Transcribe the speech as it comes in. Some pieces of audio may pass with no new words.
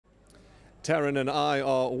Taryn and I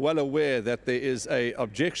are well aware that there is an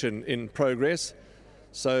objection in progress.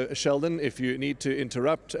 So, Sheldon, if you need to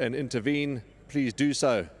interrupt and intervene, please do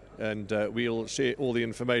so. And we'll share all the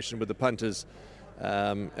information with the punters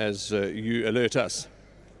as you alert us.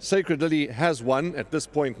 Sacred Lily has won at this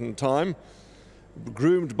point in time,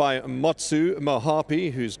 groomed by Matsu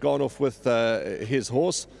Mahapi, who's gone off with his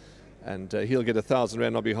horse, and he'll get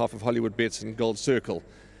R1,000 on behalf of Hollywoodbets and Gold Circle.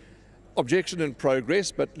 Objection in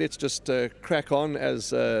progress, but let's just crack on as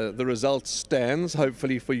the result stands,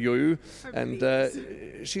 hopefully for you. And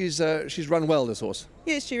she's run well, this horse.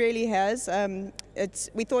 Yes, she really has.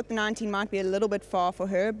 We thought the 19 might be a little bit far for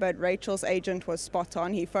her, but Rachel's agent was spot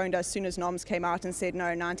on. He phoned us as soon as Noms came out and said, no,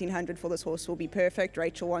 1900 for this horse will be perfect.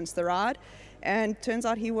 Rachel wants the ride. And turns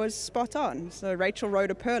out he was spot on. So Rachel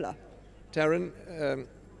rode a perler. Taryn,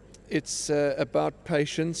 it's about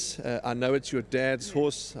patience. I know it's your dad's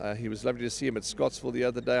horse. He was lovely to see him at Scottsville the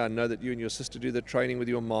other day. I know that you and your sister do the training with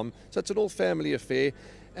your mom. So it's an all-family affair.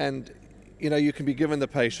 And, you know, you can be given the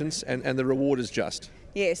patience and the reward is just.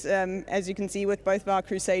 Yes, as you can see with both of our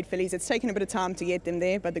Crusade fillies, it's taken a bit of time to get them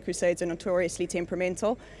there, but the Crusades are notoriously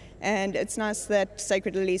temperamental. And it's nice that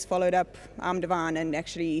Sacred Lily's followed up Divine and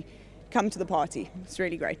actually come to the party. It's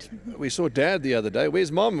really great. We saw Dad the other day.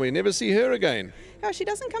 Where's Mom? We never see her again. Oh, she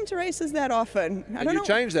doesn't come to races that often. Can you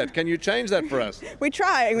change that? Can you change that for us? We're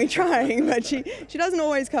trying, but she doesn't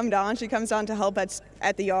always come down. She comes down to help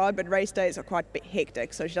at the yard, but race days are quite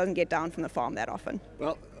hectic, so she doesn't get down from the farm that often.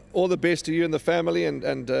 Well, all the best to you and the family, and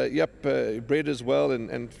Brett as well,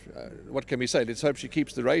 and what can we say? Let's hope she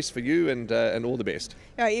keeps the race for you, and all the best.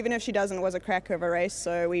 Yeah, even if she doesn't, it was a cracker of a race,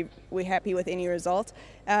 so we're happy with any result.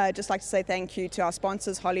 Just like to say thank you to our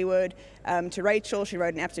sponsors, Hollywood, to Rachel, she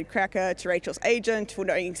rode an absolute cracker, to Rachel's agent for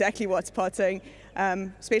knowing exactly what's potting.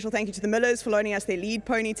 Special thank you to the Millers for loaning us their lead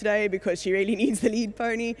pony today, because she really needs the lead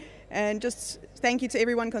pony. And just thank you to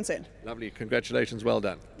everyone concerned. Lovely. Congratulations. Well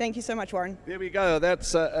done. Thank you so much, Warren. There we go.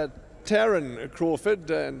 That's Taryn Crawford,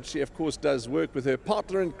 and she, of course, does work with her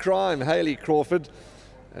partner in crime, Hayley Crawford.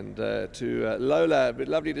 And to Lola, but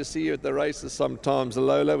lovely to see you at the races sometimes,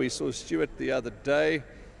 Lola. We saw Stuart the other day.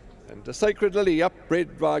 And Sacred Lily,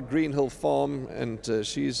 bred by Greenhill Farm, and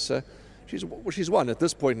she's won at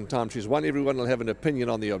this point in time. She's won. Everyone will have an opinion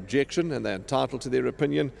on the objection, and they're entitled to their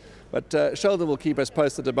opinion. But Sheldon will keep us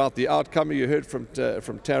posted about the outcome. You heard from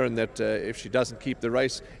Taryn that if she doesn't keep the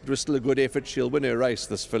race, it was still a good effort. She'll win her race,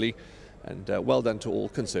 this filly, and well done to all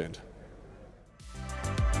concerned.